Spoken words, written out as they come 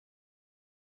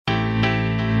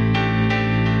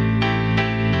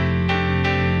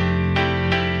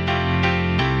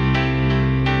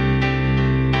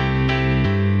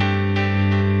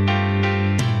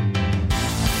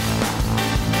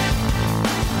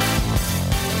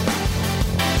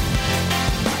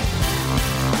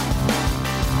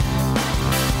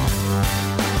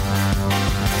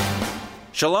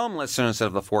Shalom, listeners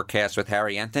of the Forecast with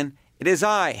Harry Enton. It is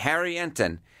I, Harry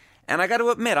Enton. And I got to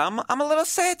admit, I'm a little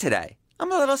sad today.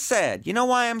 I'm a little sad. You know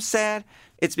why I'm sad?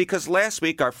 It's because last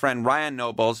week our friend Ryan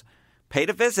Nobles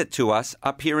paid a visit to us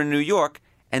up here in New York.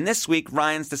 And this week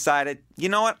Ryan's decided, you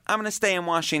know what, I'm going to stay in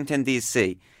Washington,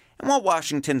 D.C. And while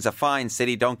Washington's a fine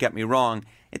city, don't get me wrong,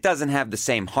 it doesn't have the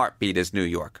same heartbeat as New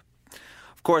York.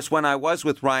 Of course, when I was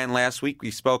with Ryan last week,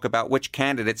 we spoke about which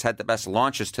candidates had the best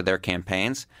launches to their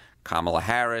campaigns. Kamala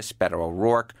Harris, Beto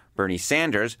O'Rourke, Bernie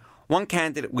Sanders. One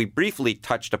candidate we briefly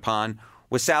touched upon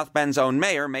was South Bend's own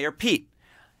mayor, Mayor Pete.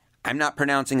 I'm not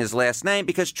pronouncing his last name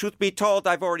because, truth be told,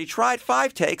 I've already tried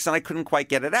 5 takes and I couldn't quite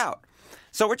get it out.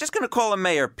 So we're just going to call him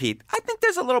Mayor Pete. I think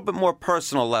there's a little bit more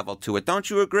personal level to it,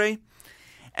 don't you agree?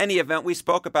 Any event, we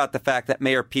spoke about the fact that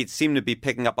Mayor Pete seemed to be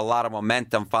picking up a lot of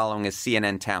momentum following his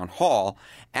CNN town hall,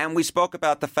 and we spoke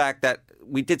about the fact that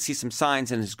we did see some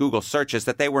signs in his Google searches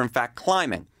that they were in fact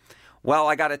climbing. Well,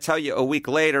 I got to tell you, a week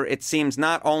later, it seems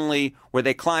not only were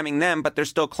they climbing then, but they're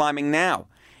still climbing now.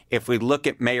 If we look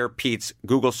at Mayor Pete's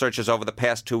Google searches over the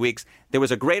past 2 weeks, there was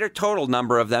a greater total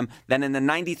number of them than in the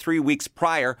 93 weeks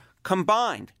prior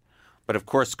combined. But of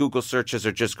course, Google searches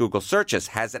are just Google searches.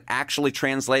 Has it actually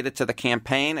translated to the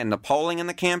campaign and the polling in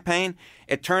the campaign?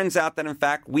 It turns out that, in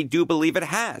fact, we do believe it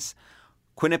has.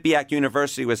 Quinnipiac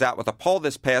University was out with a poll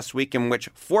this past week in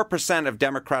which 4% of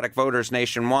Democratic voters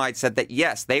nationwide said that,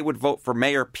 yes, they would vote for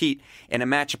Mayor Pete in a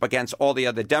matchup against all the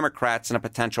other Democrats in a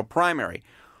potential primary.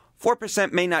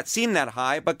 4% may not seem that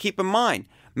high, but keep in mind,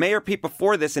 Mayor Pete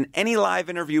before this in any live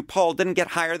interview poll didn't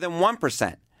get higher than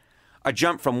 1%. A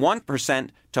jump from 1%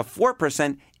 to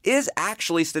 4% is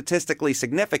actually statistically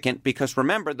significant because,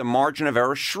 remember, the margin of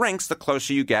error shrinks the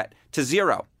closer you get to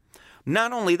 0.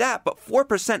 Not only that, but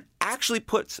 4% actually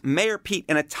puts Mayor Pete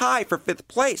in a tie for 5th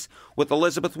place with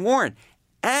Elizabeth Warren.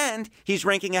 And he's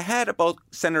ranking ahead of both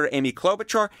Senator Amy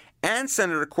Klobuchar and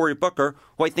Senator Cory Booker,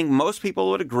 who I think most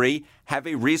people would agree have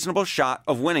a reasonable shot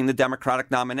of winning the Democratic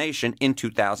nomination in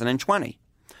 2020.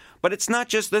 But it's not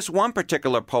just this one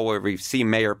particular poll where we've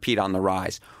seen Mayor Pete on the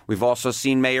rise. We've also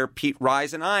seen Mayor Pete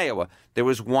rise in Iowa. There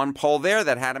was one poll there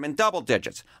that had him in double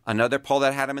digits, another poll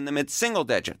that had him in the mid-single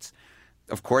digits.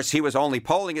 Of course, he was only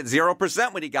polling at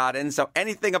 0% when he got in, so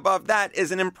anything above that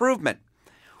is an improvement.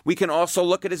 We can also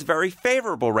look at his very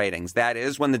favorable ratings. That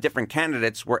is, when the different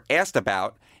candidates were asked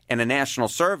about in a national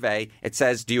survey, it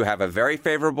says, do you have a very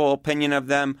favorable opinion of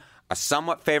them, a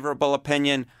somewhat favorable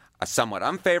opinion, a somewhat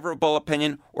unfavorable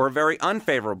opinion, or a very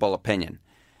unfavorable opinion?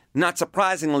 Not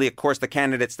surprisingly, of course, the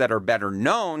candidates that are better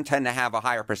known tend to have a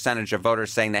higher percentage of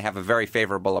voters saying they have a very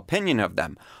favorable opinion of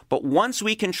them. But once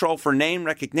we control for name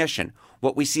recognition,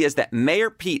 what we see is that Mayor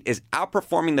Pete is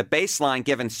outperforming the baseline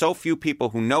given so few people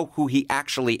who know who he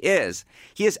actually is.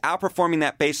 He is outperforming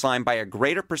that baseline by a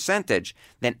greater percentage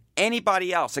than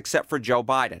anybody else except for Joe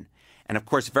Biden. And of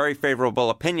course, very favorable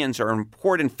opinions are an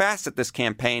important facet of this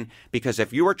campaign because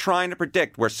if you are trying to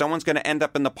predict where someone's going to end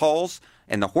up in the polls,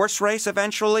 in the horse race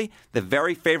eventually, the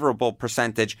very favorable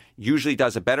percentage usually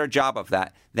does a better job of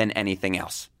that than anything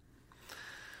else.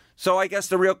 So I guess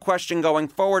the real question going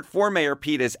forward for Mayor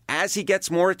Pete is, as he gets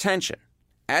more attention,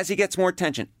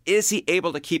 is he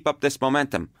able to keep up this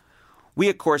momentum? We,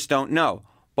 of course, don't know.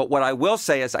 But what I will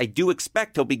say is I do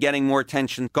expect he'll be getting more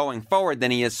attention going forward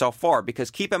than he is so far.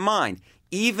 Because keep in mind,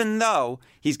 even though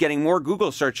he's getting more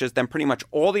Google searches than pretty much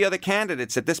all the other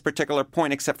candidates at this particular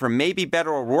point, except for maybe Beto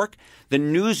O'Rourke, the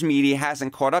news media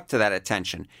hasn't caught up to that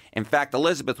attention. In fact,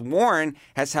 Elizabeth Warren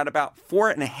has had about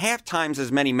 4.5 times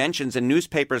as many mentions in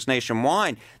newspapers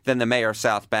nationwide than the mayor of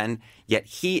South Bend, yet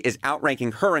he is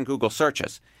outranking her in Google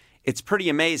searches. It's pretty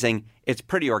amazing. It's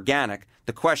pretty organic.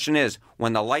 The question is,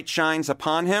 when the light shines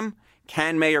upon him,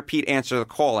 can Mayor Pete answer the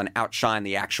call and outshine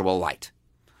the actual light?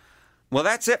 Well,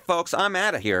 that's it, folks. I'm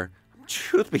out of here.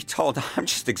 Truth be told, I'm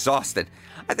just exhausted.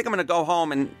 I think I'm going to go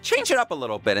home and change it up a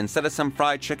little bit. Instead of some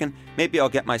fried chicken, maybe I'll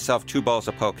get myself 2 bowls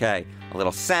of poke. A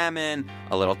little salmon,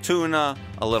 a little tuna,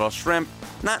 a little shrimp.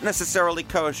 Not necessarily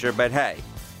kosher, but hey,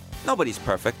 nobody's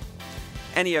perfect.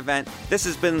 Any event, this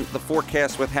has been The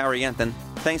Forecast with Harry Enton.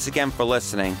 Thanks again for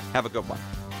listening. Have a good one.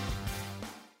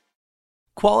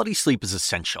 Quality sleep is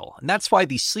essential, and that's why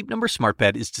the Sleep Number Smart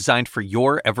Bed is designed for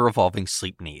your ever-evolving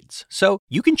sleep needs. So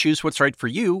you can choose what's right for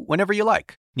you whenever you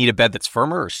like. Need a bed that's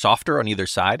firmer or softer on either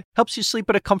side? Helps you sleep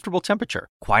at a comfortable temperature.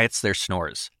 Quiets their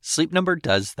snores. Sleep Number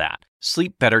does that.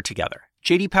 Sleep better together.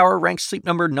 J.D. Power ranks Sleep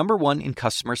Number number 1 in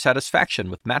customer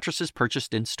satisfaction with mattresses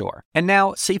purchased in-store. And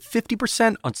now, save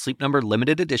 50% on Sleep Number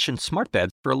limited edition smart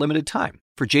beds for a limited time.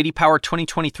 For J.D. Power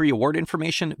 2023 award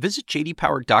information, visit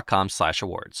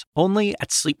jdpower.com/awards. Only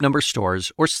at Sleep Number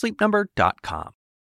stores or sleepnumber.com.